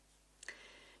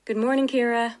Good morning,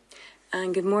 Ciara,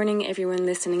 and good morning, everyone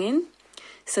listening in.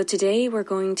 So today we're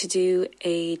going to do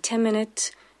a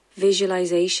 10-minute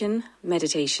visualization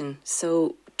meditation.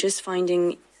 So just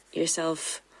finding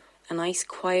yourself a nice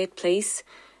quiet place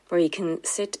where you can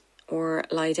sit or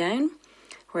lie down,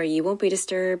 where you won't be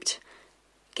disturbed,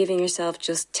 giving yourself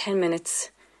just 10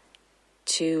 minutes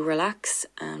to relax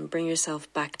and bring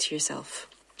yourself back to yourself.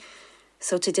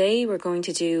 So today we're going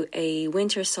to do a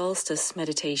winter solstice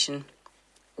meditation,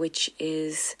 which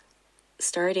is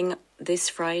starting this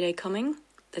Friday coming,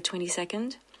 the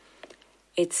 22nd.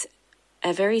 It's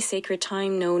a very sacred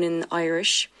time known in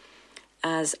Irish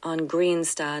as An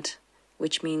Grianstad,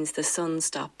 which means the sun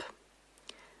stop.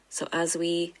 So as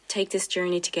we take this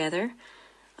journey together,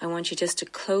 I want you just to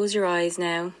close your eyes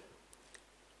now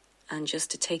and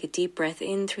just to take a deep breath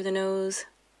in through the nose,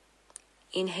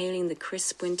 inhaling the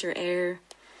crisp winter air,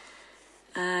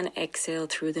 and exhale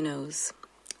through the nose.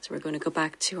 So we're going to go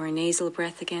back to our nasal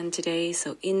breath again today.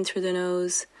 So in through the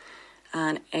nose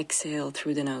and exhale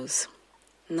through the nose.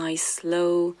 Nice,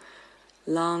 slow,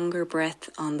 longer breath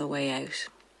on the way out.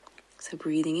 So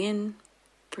breathing in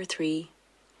for 3,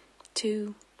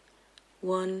 2,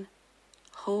 1,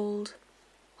 hold,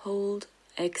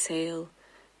 exhale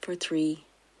for 3,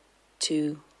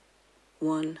 2,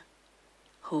 1,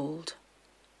 hold.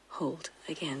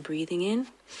 Again, breathing in,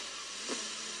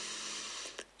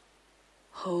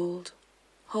 hold,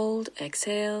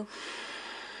 exhale,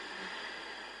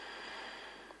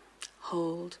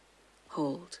 hold,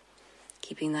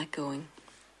 keeping that going.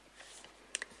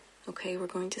 Okay, we're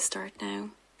going to start now.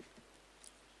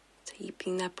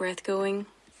 Keeping that breath going.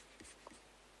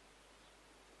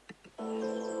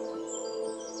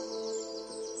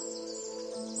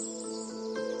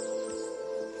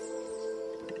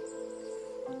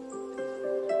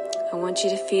 I want you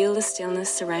to feel the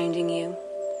stillness surrounding you.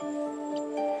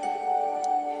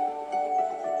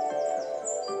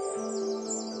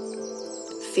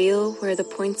 Feel where the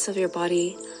points of your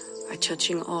body are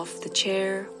touching off the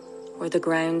chair or the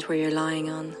ground where you're lying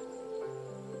on.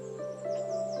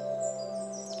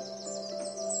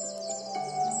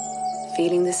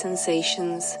 Feeling the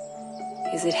sensations.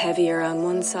 Is it heavier on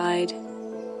one side?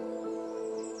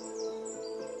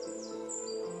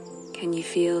 Can you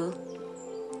feel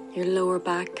your lower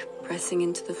back pressing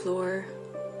into the floor?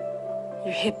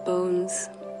 Your hip bones?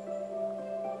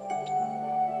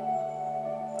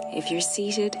 If you're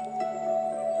seated,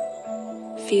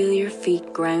 feel your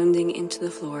feet grounding into the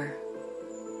floor.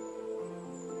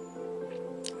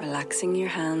 Relaxing your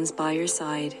hands by your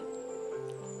side,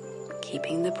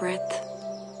 keeping the breath.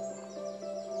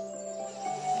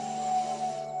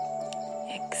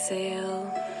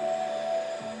 Exhale.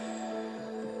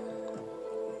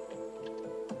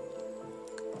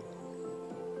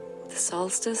 The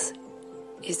solstice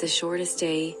is the shortest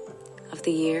day of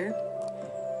the year,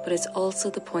 but it's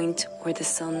also the point where the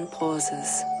sun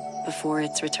pauses before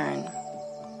its return.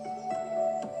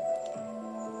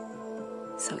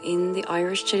 So in the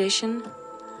Irish tradition,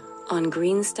 on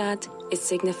Grianstad, it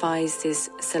signifies this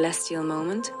celestial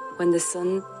moment when the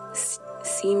sun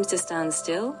seems to stand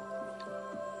still.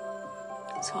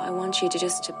 So I want you to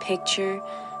just to picture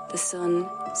the sun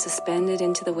suspended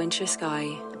into the winter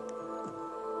sky.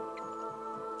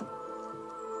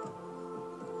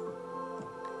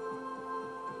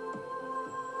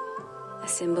 A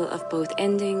symbol of both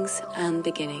endings and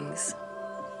beginnings.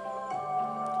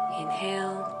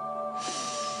 Inhale,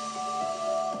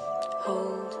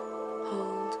 hold,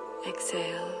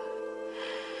 exhale.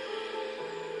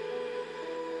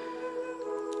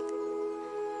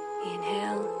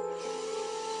 Inhale,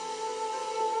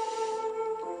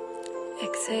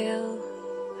 exhale.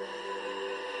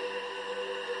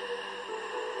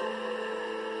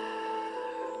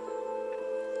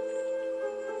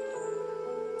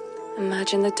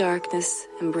 Imagine the darkness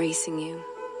embracing you,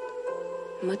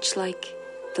 much like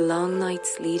the long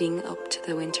nights leading up to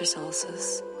the winter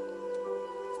solstice.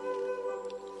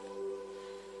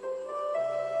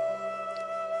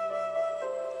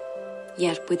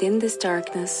 Yet within this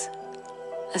darkness,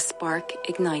 a spark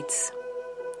ignites,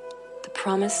 the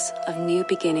promise of new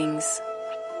beginnings.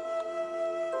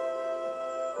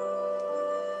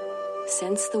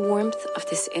 Sense the warmth of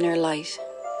this inner light.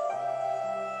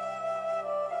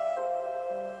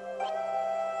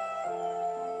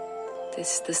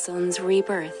 This is the sun's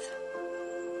rebirth,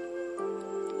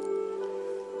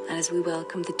 as we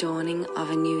welcome the dawning of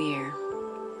a new year.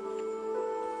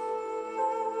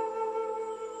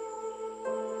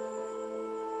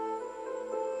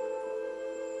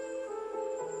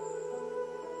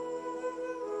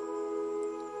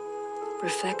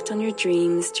 Reflect on your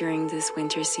dreams during this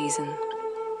winter season.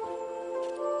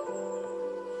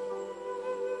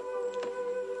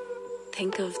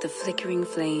 Think of the flickering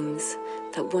flames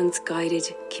that once guided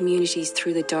communities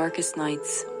through the darkest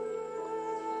nights.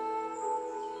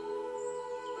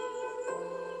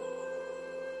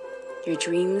 Your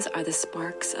dreams are the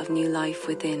sparks of new life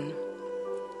within.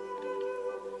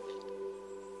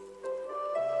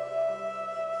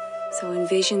 So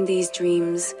envision these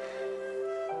dreams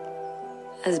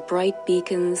as bright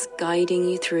beacons guiding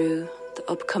you through the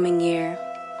upcoming year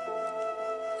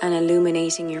and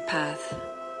illuminating your path.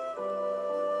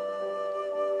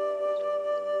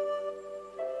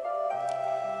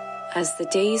 As the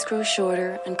days grow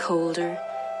shorter and colder,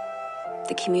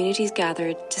 the communities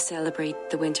gathered to celebrate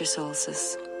the winter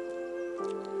solstice.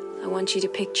 I want you to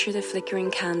picture the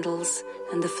flickering candles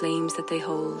and the flames that they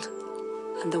hold,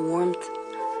 and the warmth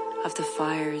of the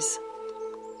fires,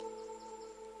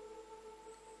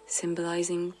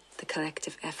 symbolizing the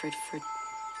collective effort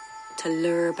to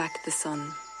lure back the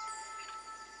sun.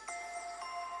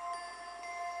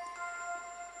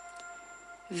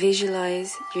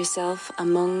 Visualize yourself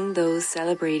among those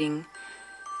celebrating,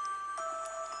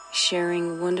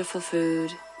 sharing wonderful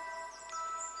food,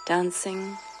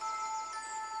 dancing,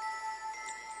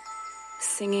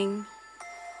 singing,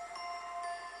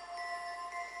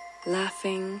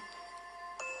 laughing,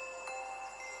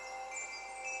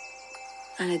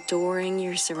 and adoring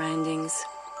your surroundings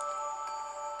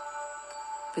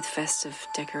with festive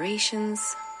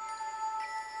decorations,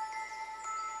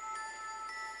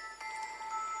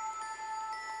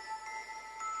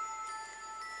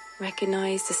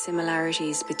 recognize the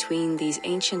similarities between these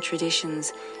ancient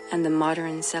traditions and the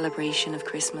modern celebration of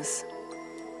Christmas.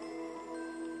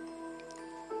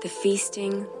 The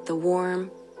feasting, the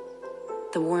warmth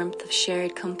of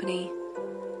shared company,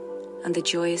 and the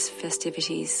joyous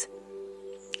festivities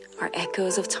are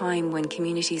echoes of time when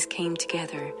communities came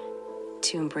together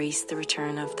to embrace the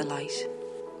return of the light.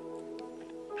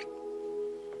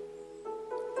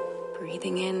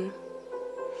 Breathing in.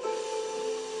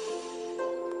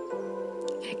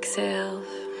 Exhale.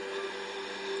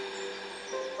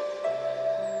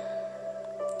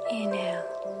 Inhale.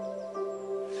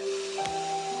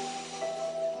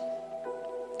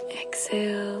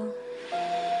 Exhale.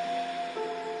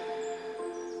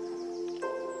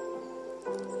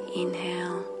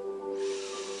 Inhale.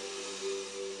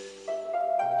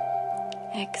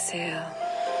 Exhale.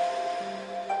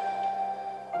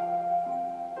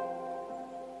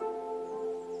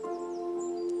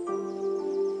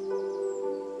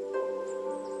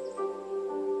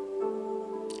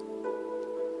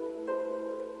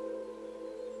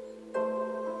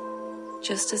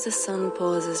 Just as the sun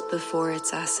pauses before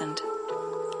its ascent,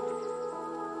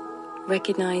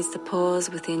 recognize the pause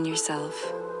within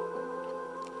yourself,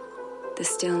 the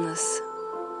stillness,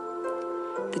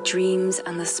 the dreams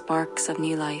and the sparks of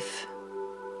new life.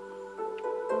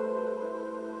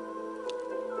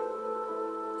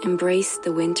 Embrace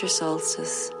the winter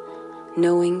solstice,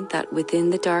 knowing that within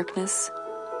the darkness,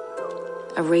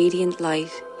 a radiant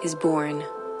light is born,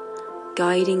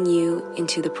 guiding you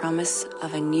into the promise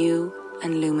of a new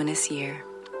and luminous year.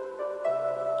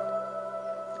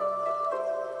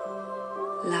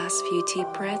 Last few deep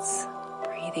breaths,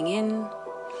 breathing in,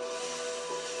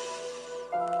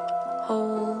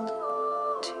 hold,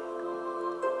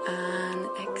 and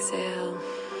exhale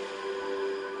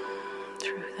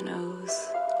through the nose.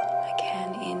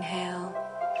 Again, inhale,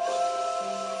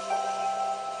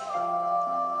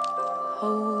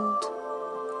 hold,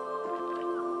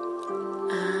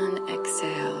 and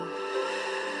exhale.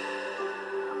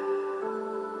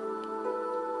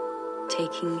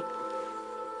 Taking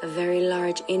a very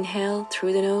large inhale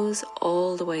through the nose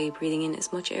all the way, breathing in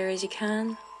as much air as you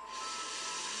can,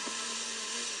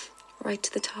 right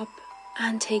to the top,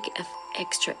 and take an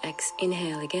extra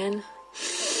inhale again,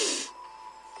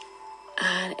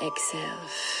 and exhale.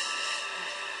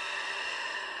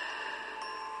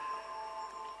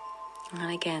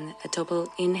 And again, a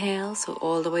double inhale, so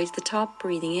all the way to the top,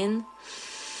 breathing in,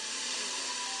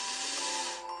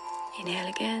 inhale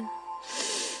again,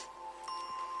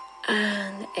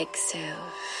 and exhale.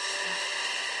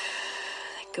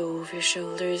 Let go of your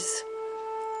shoulders,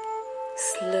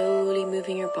 slowly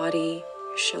moving your body,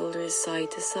 your shoulders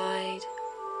side to side.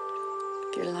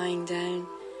 If you're lying down,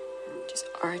 just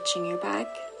arching your back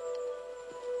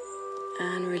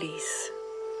and release.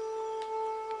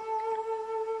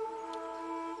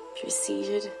 If you're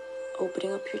seated,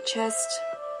 opening up your chest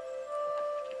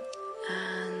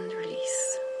and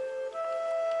release.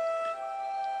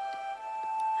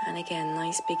 And again,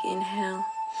 nice big inhale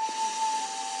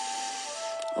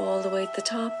all the way to the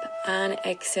top, and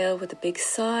exhale with a big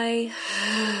sigh.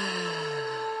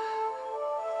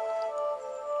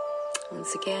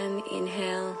 Once again,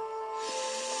 inhale.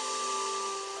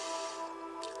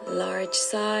 Large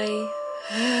sigh.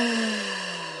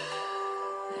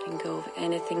 Letting go of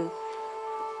anything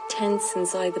tense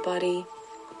inside the body.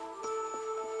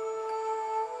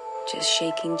 Just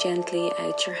shaking gently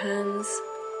out your hands.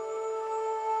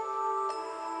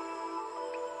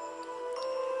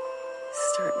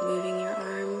 Start moving your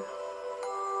arm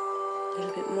a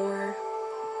little bit more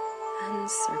and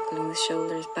circling the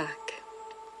shoulders back.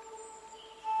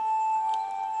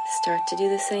 Start to do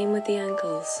the same with the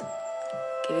ankles,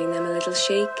 giving them a little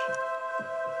shake.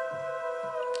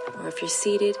 Or if you're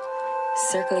seated,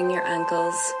 circling your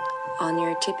ankles on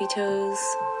your tippy toes.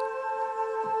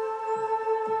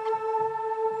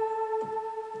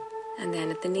 And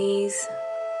then at the knees,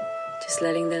 just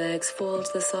letting the legs fall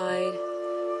to the side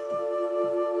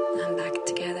and back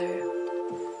together.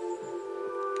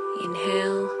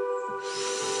 Inhale.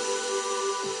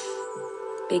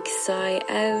 Big sigh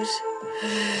out.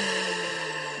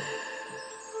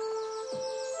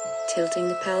 Tilting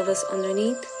the pelvis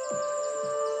underneath.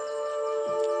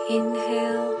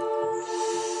 Inhale.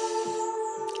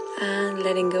 And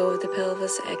letting go of the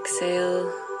pelvis. Exhale.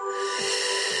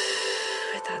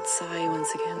 With that sigh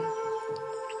once again.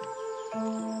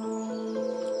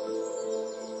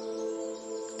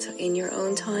 So in your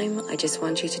own time, I just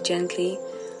want you to gently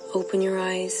open your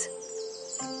eyes.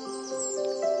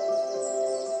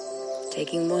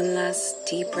 Taking one last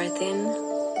deep breath in.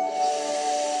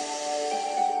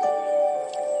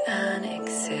 And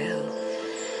exhale.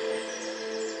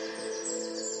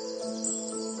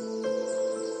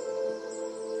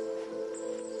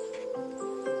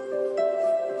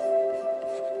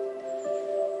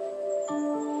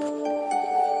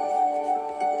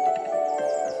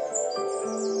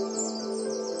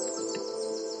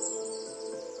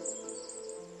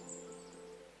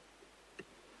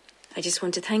 I just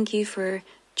want to thank you for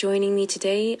joining me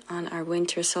today on our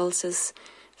winter solstice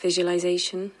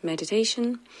visualization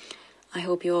meditation. I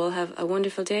hope you all have a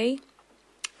wonderful day.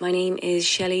 My name is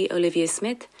Shelley Olivia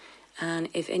Smith, and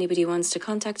if anybody wants to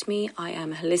contact me, I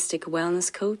am a holistic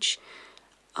wellness coach.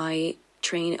 I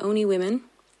train only women.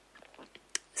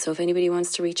 So if anybody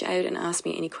wants to reach out and ask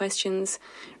me any questions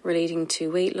relating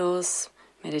to weight loss,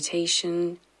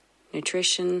 meditation,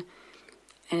 nutrition,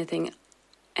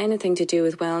 anything to do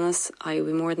with wellness, I will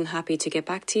be more than happy to get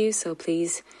back to you. So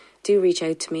please do reach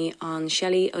out to me on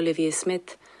Shelley Olivia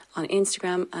Smith on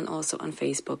Instagram and also on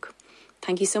Facebook.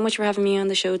 Thank you so much for having me on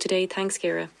the show today. Thanks,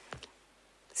 Ciara.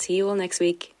 See you all next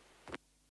week.